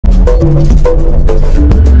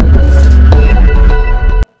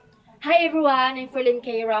Hi everyone, I'm Ferlin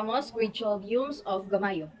K. Ramos, grade 12 UMS of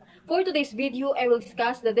Gamayo. For today's video, I will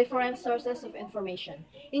discuss the different sources of information,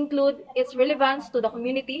 include its relevance to the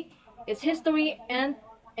community, its history, and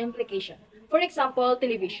implication. For example,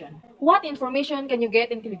 television. What information can you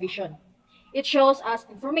get in television? It shows us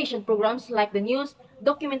information programs like the news,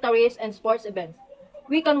 documentaries, and sports events.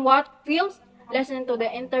 We can watch films, listen to the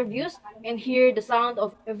interviews, and hear the sound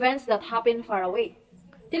of events that happen far away.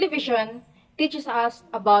 Television teaches us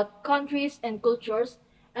about countries and cultures,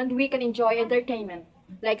 and we can enjoy entertainment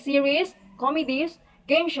like series, comedies,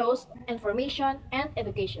 game shows, information, and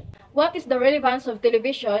education. What is the relevance of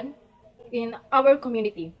television in our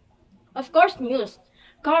community? Of course, news.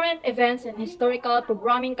 Current events and historical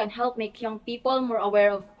programming can help make young people more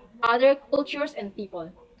aware of other cultures and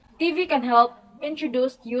people. TV can help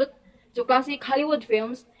introduce youth to classic Hollywood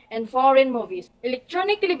films and foreign movies.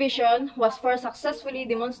 Electronic television was first successfully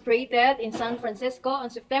demonstrated in San Francisco on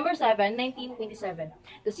September 7, 1927.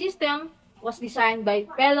 The system was designed by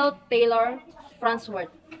fellow Taylor Farnsworth,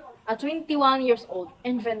 a 21 years old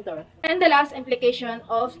inventor. And the last implication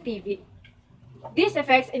of TV. These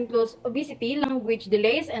effects include obesity, language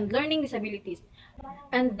delays, and learning disabilities.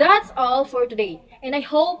 And that's all for today. And I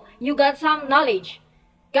hope you got some knowledge.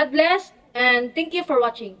 God bless, and thank you for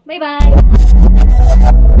watching. Bye-bye!